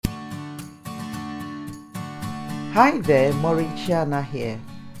Hi there, Maureen Chiana here,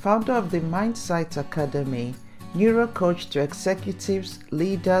 founder of the Mindsight Academy, neuro coach to executives,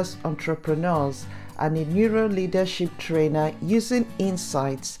 leaders, entrepreneurs, and a neuro leadership trainer using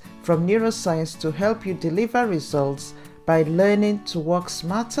insights from neuroscience to help you deliver results by learning to work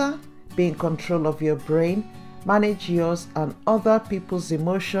smarter, be in control of your brain, manage yours and other people's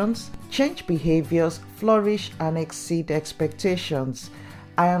emotions, change behaviors, flourish, and exceed expectations.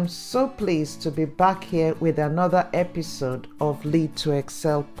 I am so pleased to be back here with another episode of Lead to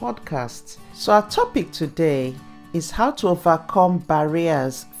Excel podcast. So our topic today is how to overcome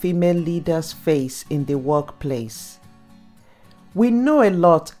barriers female leaders face in the workplace. We know a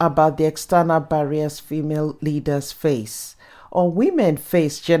lot about the external barriers female leaders face, or women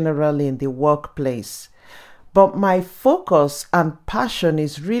face generally in the workplace. But my focus and passion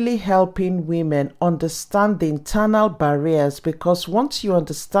is really helping women understand the internal barriers, because once you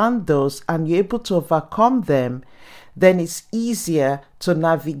understand those and you're able to overcome them, then it's easier to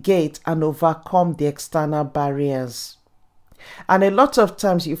navigate and overcome the external barriers. And a lot of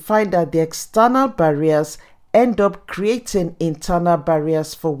times you find that the external barriers end up creating internal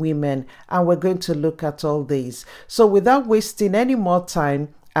barriers for women, and we're going to look at all these. So without wasting any more time,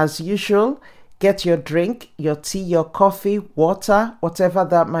 as usual, get your drink, your tea, your coffee, water, whatever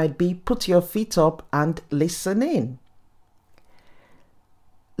that might be, put your feet up and listen in.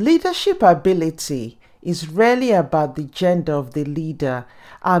 Leadership ability is rarely about the gender of the leader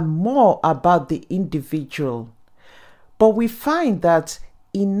and more about the individual. But we find that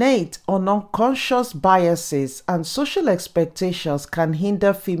innate or unconscious biases and social expectations can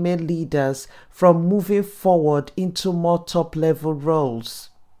hinder female leaders from moving forward into more top-level roles.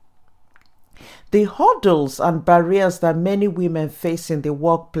 The hurdles and barriers that many women face in the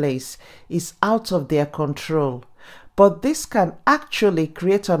workplace is out of their control, but this can actually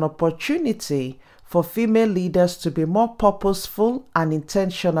create an opportunity for female leaders to be more purposeful and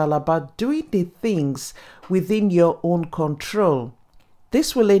intentional about doing the things within your own control.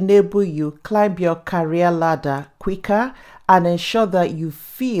 This will enable you climb your career ladder quicker and ensure that you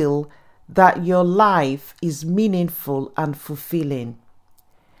feel that your life is meaningful and fulfilling.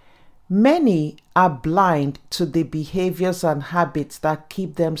 Many are blind to the behaviors and habits that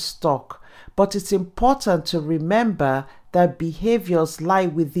keep them stuck, but it's important to remember that behaviors lie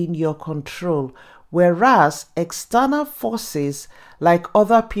within your control, whereas external forces like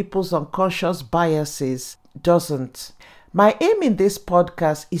other people's unconscious biases doesn't. My aim in this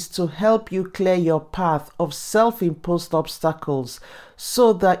podcast is to help you clear your path of self-imposed obstacles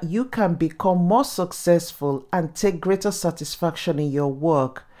so that you can become more successful and take greater satisfaction in your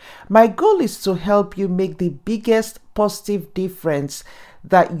work. My goal is to help you make the biggest positive difference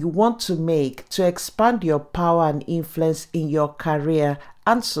that you want to make to expand your power and influence in your career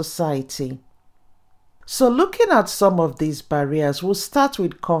and society. So looking at some of these barriers, we'll start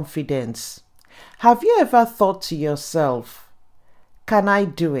with confidence. Have you ever thought to yourself, can I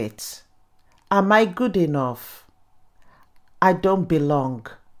do it? Am I good enough? I don't belong.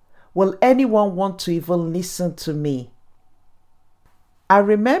 Will anyone want to even listen to me? I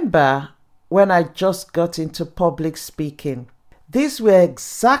remember when I just got into public speaking. These were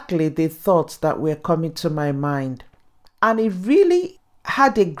exactly the thoughts that were coming to my mind. And it really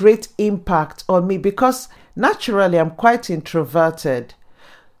had a great impact on me because naturally I'm quite introverted.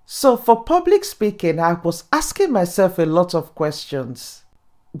 So for public speaking, I was asking myself a lot of questions.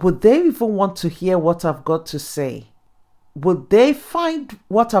 Would they even want to hear what I've got to say? Would they find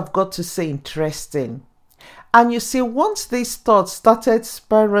what I've got to say interesting? And you see, once these thoughts started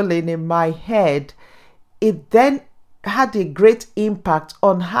spiraling in my head, it then had a great impact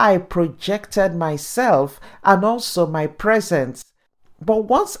on how I projected myself and also my presence. But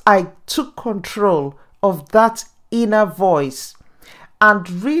once I took control of that inner voice and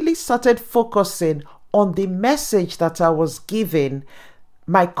really started focusing on the message that I was giving,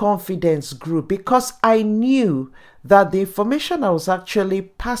 my confidence grew because I knew that the information I was actually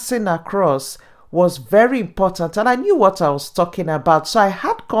passing across was very important and I knew what I was talking about. So I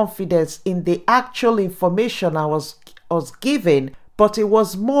had confidence in the actual information I was giving, but it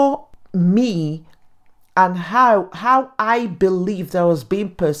was more me and how I believed I was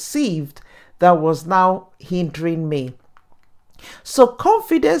being perceived that was now hindering me. So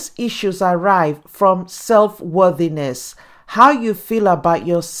confidence issues arrive from self-worthiness, how you feel about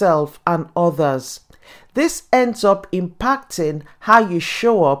yourself and others. This ends up impacting how you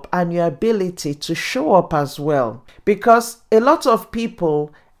show up and your ability to show up as well. Because a lot of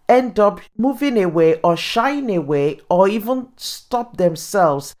people end up moving away or shying away or even stop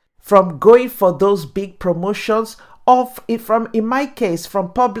themselves from going for those big promotions from, in my case,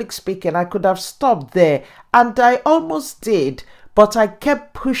 from public speaking, I could have stopped there, and I almost did, but I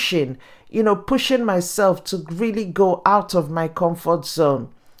kept pushing myself to really go out of my comfort zone.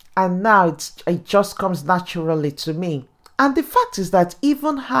 And now it just comes naturally to me. And the fact is that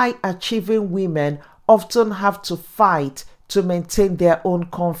even high achieving women often have to fight to maintain their own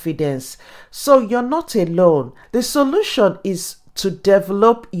confidence. So you're not alone. The solution is to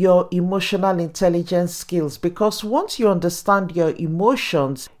develop your emotional intelligence skills, because once you understand your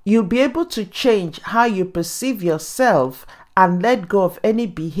emotions, you'll be able to change how you perceive yourself and let go of any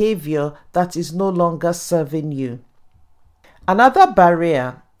behavior that is no longer serving you. Another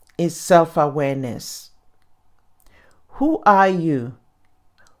barrier is self-awareness. Who are you?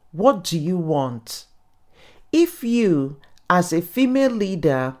 What do you want? If you, as a female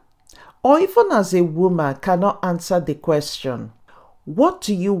leader, or even as a woman, cannot answer the question, what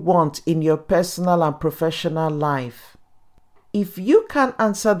do you want in your personal and professional life? If you can't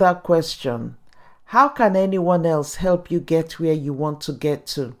answer that question, how can anyone else help you get where you want to get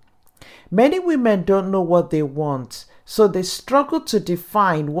to? Many women don't know what they want, so they struggle to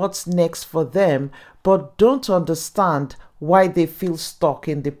define what's next for them, but don't understand why they feel stuck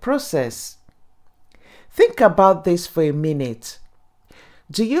in the process. Think about this for a minute.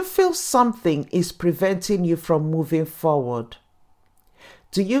 Do you feel something is preventing you from moving forward?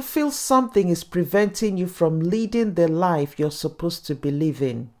 Do you feel something is preventing you from leading the life you're supposed to be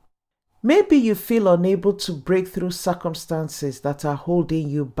living? Maybe you feel unable to break through circumstances that are holding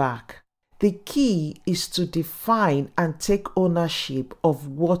you back. The key is to define and take ownership of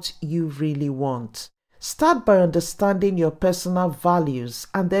what you really want. Start by understanding your personal values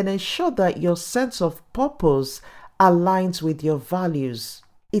and then ensure that your sense of purpose aligns with your values.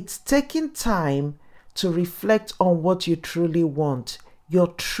 It's taking time to reflect on what you truly want, your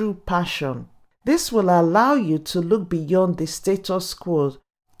true passion. This will allow you to look beyond the status quo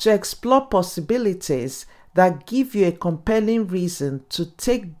to explore possibilities that give you a compelling reason to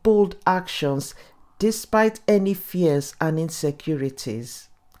take bold actions despite any fears and insecurities.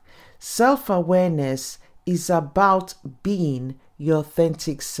 Self-awareness is about being your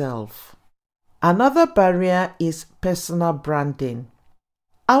authentic self. Another barrier is personal branding.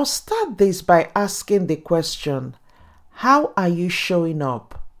 I'll start this by asking the question, how are you showing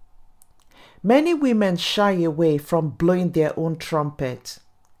up? Many women shy away from blowing their own trumpet.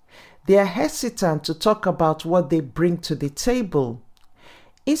 They are hesitant to talk about what they bring to the table.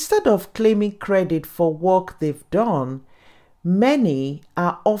 Instead of claiming credit for work they've done, many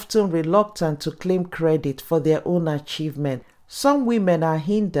are often reluctant to claim credit for their own achievement. Some women are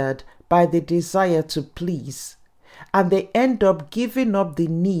hindered by the desire to please, and they end up giving up the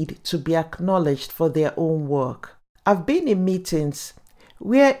need to be acknowledged for their own work. I've been in meetings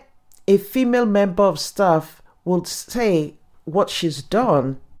where a female member of staff would say what she's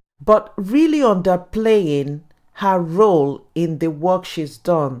done, but really underplaying her role in the work she's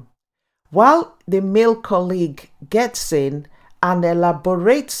done, while the male colleague gets in and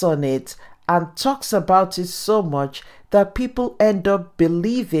elaborates on it and talks about it so much that people end up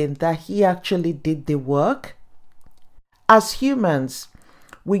believing that he actually did the work. As humans,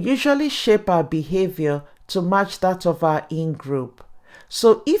 we usually shape our behavior to match that of our in-group.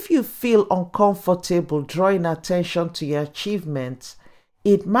 So if you feel uncomfortable drawing attention to your achievements,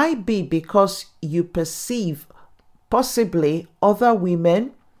 it might be because you perceive possibly other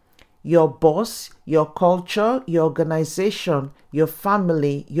women, your boss, your culture, your organization, your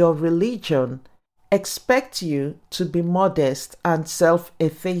family, your religion expect you to be modest and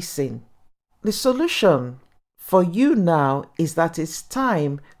self-effacing. The solution for you now is that it's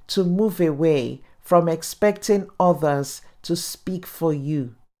time to move away from expecting others to speak for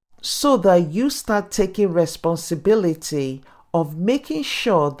you, so that you start taking responsibility of making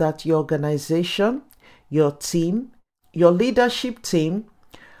sure that your organization, your team, your leadership team,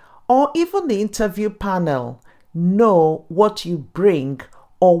 or even the interview panel know what you bring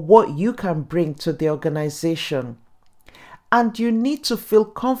or what you can bring to the organization. And you need to feel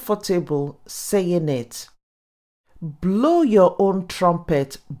comfortable saying it. Blow your own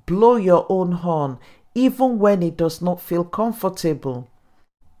trumpet, blow your own horn, even when it does not feel comfortable.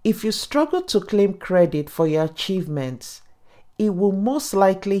 If you struggle to claim credit for your achievements, it will most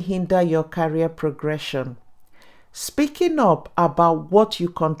likely hinder your career progression. Speaking up about what you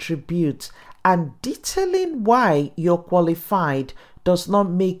contribute and detailing why you're qualified does not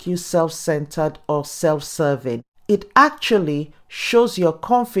make you self-centered or self-serving. It actually shows your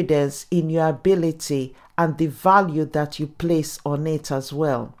confidence in your ability and the value that you place on it as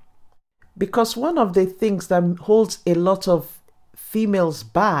well. Because one of the things that holds a lot of females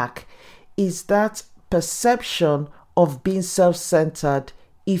back is that perception of being self-centered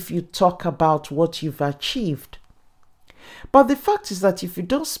if you talk about what you've achieved. But the fact is that if you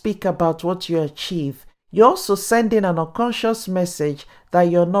don't speak about what you achieve, you're also sending an unconscious message that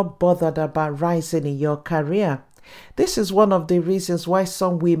you're not bothered about rising in your career. This is one of the reasons why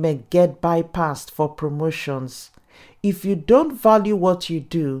some women get bypassed for promotions. If you don't value what you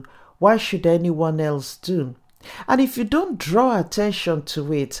do, why should anyone else do? And if you don't draw attention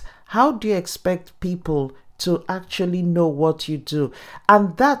to it, how do you expect people to actually know what you do?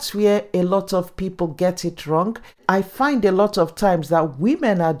 And that's where a lot of people get it wrong. I find a lot of times that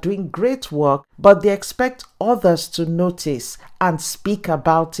women are doing great work, but they expect others to notice and speak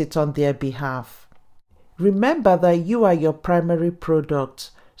about it on their behalf. Remember that you are your primary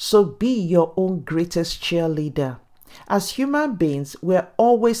product, so be your own greatest cheerleader. As human beings, we're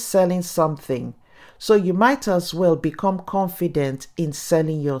always selling something, so you might as well become confident in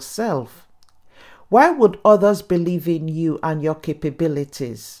selling yourself. Why would others believe in you and your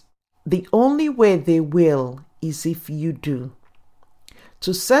capabilities? The only way they will is if you do.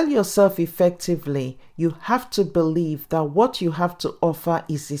 To sell yourself effectively, you have to believe that what you have to offer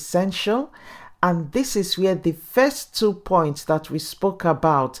is essential, and this is where the first 2 points that we spoke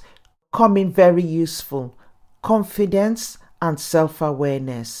about come in very useful: confidence and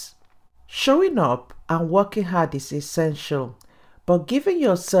self-awareness. Showing up and working hard is essential, but giving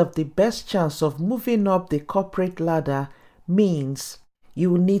yourself the best chance of moving up the corporate ladder means you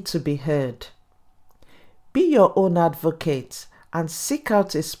will need to be heard. Be your own advocate and seek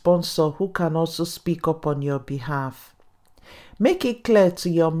out a sponsor who can also speak up on your behalf. Make it clear to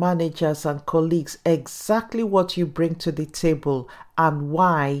your managers and colleagues exactly what you bring to the table and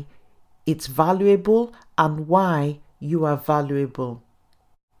why it's valuable and why you are valuable.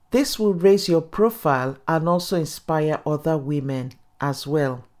 This will raise your profile and also inspire other women as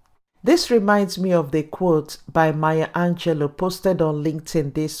well. This reminds me of the quote by Maya Angelou posted on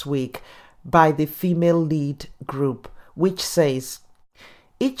LinkedIn this week by the Female Lead group, which says,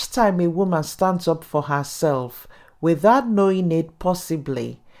 "Each time a woman stands up for herself, without knowing it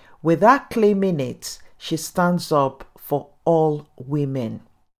possibly, without claiming it, she stands up for all women."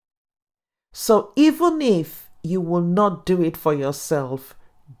 So even if you will not do it for yourself,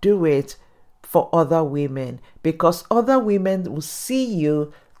 do it for other women, because other women will see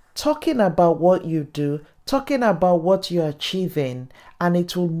you talking about what you do, talking about what you're achieving, and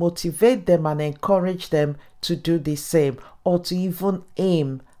it will motivate them and encourage them to do the same or to even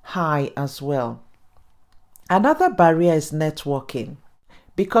aim high as well. Another barrier is networking,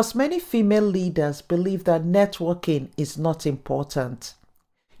 because many female leaders believe that networking is not important.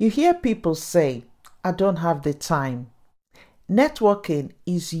 You hear people say, "I don't have the time." Networking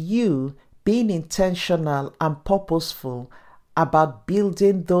is you being intentional and purposeful about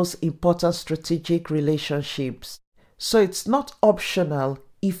building those important strategic relationships. So it's not optional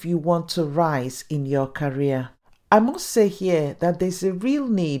if you want to rise in your career. I must say here that there's a real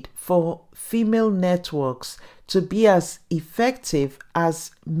need for female networks to be as effective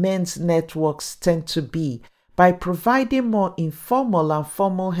as men's networks tend to be, by providing more informal and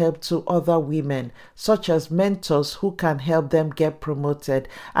formal help to other women, such as mentors who can help them get promoted.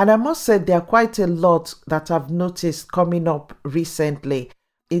 And I must say there are quite a lot that I've noticed coming up recently.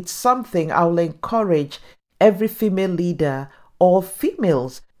 It's something I'll encourage every female leader or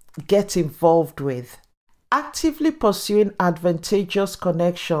females get involved with. Actively pursuing advantageous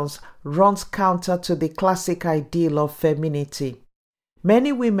connections runs counter to the classic ideal of femininity.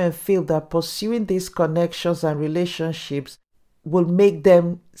 Many women feel that pursuing these connections and relationships will make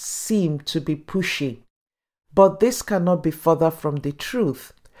them seem to be pushy, but this cannot be further from the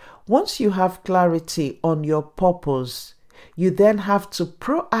truth. Once you have clarity on your purpose, you then have to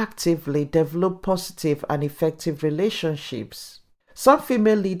proactively develop positive and effective relationships. Some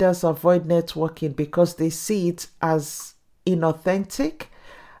female leaders avoid networking because they see it as inauthentic,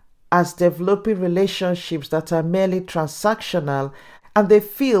 as developing relationships that are merely transactional, and they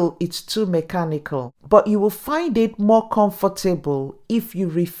feel it's too mechanical. But you will find it more comfortable if you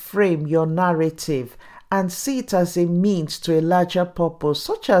reframe your narrative and see it as a means to a larger purpose,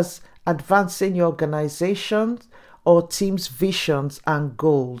 such as advancing your organization or team's visions and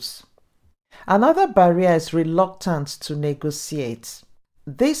goals. Another barrier is reluctance to negotiate.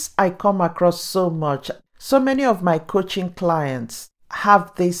 This I come across so much. So many of my coaching clients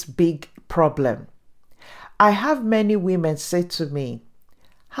have this big problem. I have many women say to me,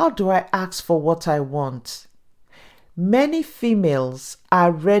 "How do I ask for what I want?" Many females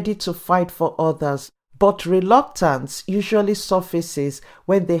are ready to fight for others, but reluctance usually surfaces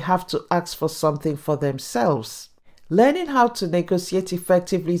when they have to ask for something for themselves. Learning how to negotiate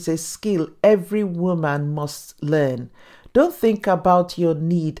effectively is a skill every woman must learn. Don't think about your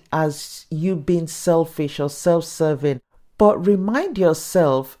need as you being selfish or self-serving, but remind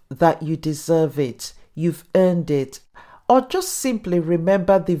yourself that you deserve it, you've earned it, or just simply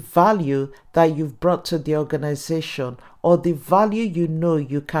remember the value that you've brought to the organization or the value you know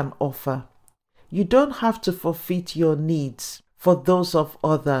you can offer. You don't have to forfeit your needs for those of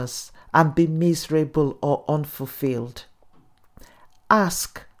others and be miserable or unfulfilled.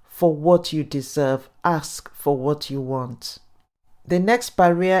 Ask for what you deserve. Ask for what you want. The next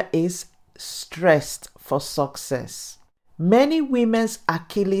barrier is stressed for success. Many women's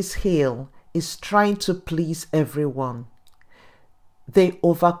Achilles heel is trying to please everyone. They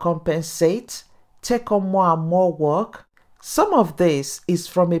overcompensate, take on more and more work. Some of this is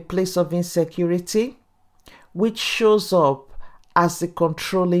from a place of insecurity, which shows up as the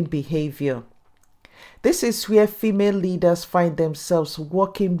controlling behavior. This is where female leaders find themselves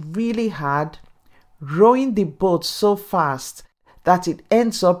working really hard, rowing the boat so fast that it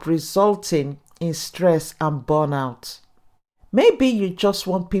ends up resulting in stress and burnout. Maybe you just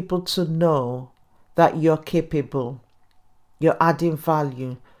want people to know that you're capable, you're adding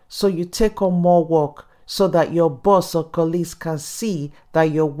value, so you take on more work so that your boss or colleagues can see that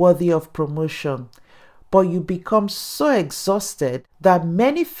you're worthy of promotion. But you become so exhausted that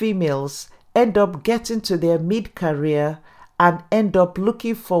many females end up getting to their mid-career and end up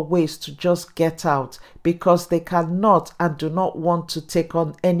looking for ways to just get out because they cannot and do not want to take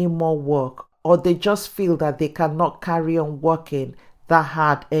on any more work, or they just feel that they cannot carry on working that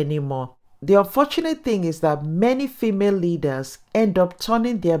hard anymore. The unfortunate thing is that many female leaders end up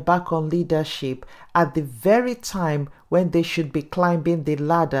turning their back on leadership at the very time when they should be climbing the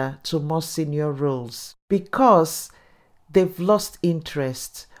ladder to more senior roles because they've lost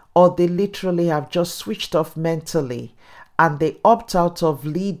interest, or they literally have just switched off mentally and they opt out of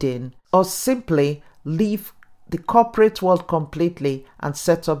leading or simply leave the corporate world completely and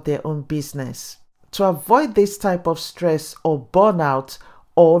set up their own business. To avoid this type of stress or burnout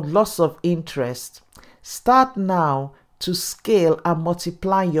or loss of interest, start now to scale and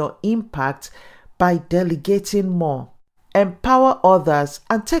multiply your impact by delegating more. Empower others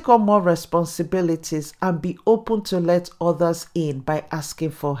and take on more responsibilities and be open to let others in by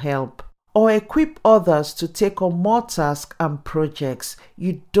asking for help. Or equip others to take on more tasks and projects.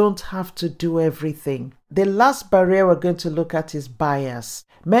 You don't have to do everything. The last barrier we're going to look at is bias.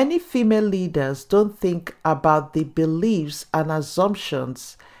 Many female leaders don't think about the beliefs and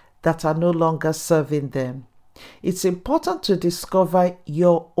assumptions that are no longer serving them. It's important to discover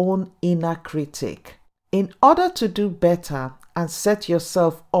your own inner critic. In order to do better and set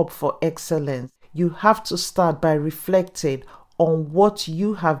yourself up for excellence, you have to start by reflecting on what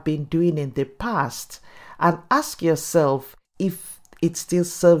you have been doing in the past and ask yourself if it still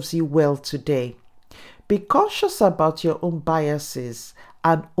serves you well today. Be conscious about your own biases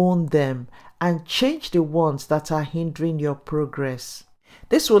and own them and change the ones that are hindering your progress.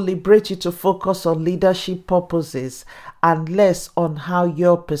 This will liberate you to focus on leadership purposes and less on how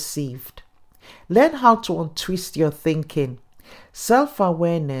you're perceived. Learn how to untwist your thinking.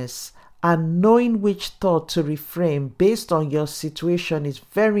 Self-awareness and knowing which thought to reframe based on your situation is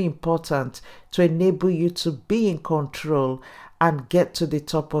very important to enable you to be in control and get to the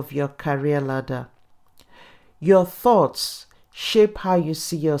top of your career ladder. Your thoughts shape how you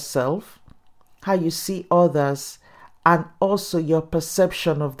see yourself, how you see others, and also your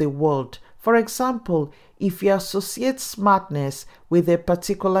perception of the world. For example, if you associate smartness with a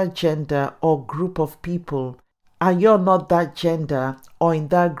particular gender or group of people, and you're not that gender or in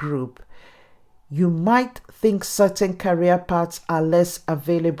that group, you might think certain career paths are less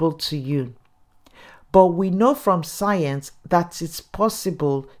available to you. But we know from science that it's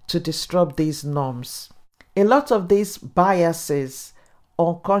possible to disrupt these norms. A lot of these biases,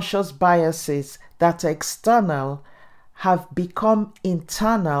 unconscious biases that are external, have become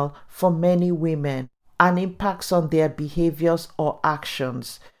internal for many women and impacts on their behaviors or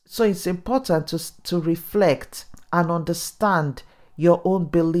actions. So it's important to reflect and understand your own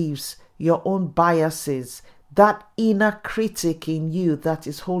beliefs, your own biases, that inner critic in you that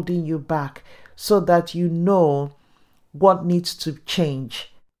is holding you back, so that you know what needs to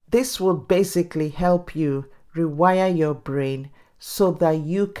change. This will basically help you rewire your brain so that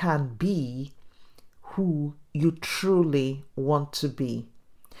you can be who you truly want to be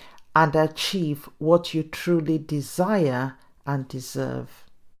and achieve what you truly desire and deserve.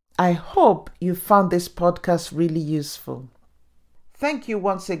 I hope you found this podcast really useful. Thank you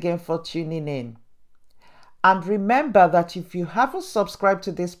once again for tuning in. And remember that if you haven't subscribed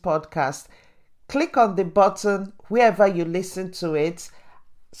to this podcast, click on the button wherever you listen to it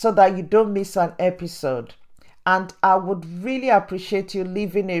so that you don't miss an episode. And I would really appreciate you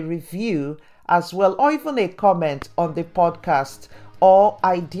leaving a review as well, or even a comment on the podcast, or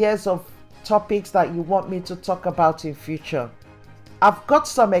ideas of topics that you want me to talk about in future. I've got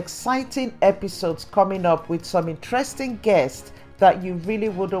some exciting episodes coming up with some interesting guests that you really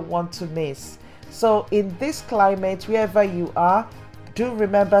wouldn't want to miss. So in this climate, wherever you are, do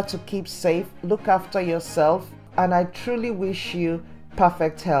remember to keep safe, look after yourself, and I truly wish you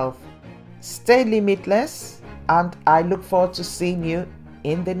perfect health. Stay limitless, and I look forward to seeing you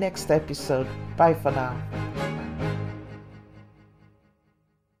in the next episode. Bye for now.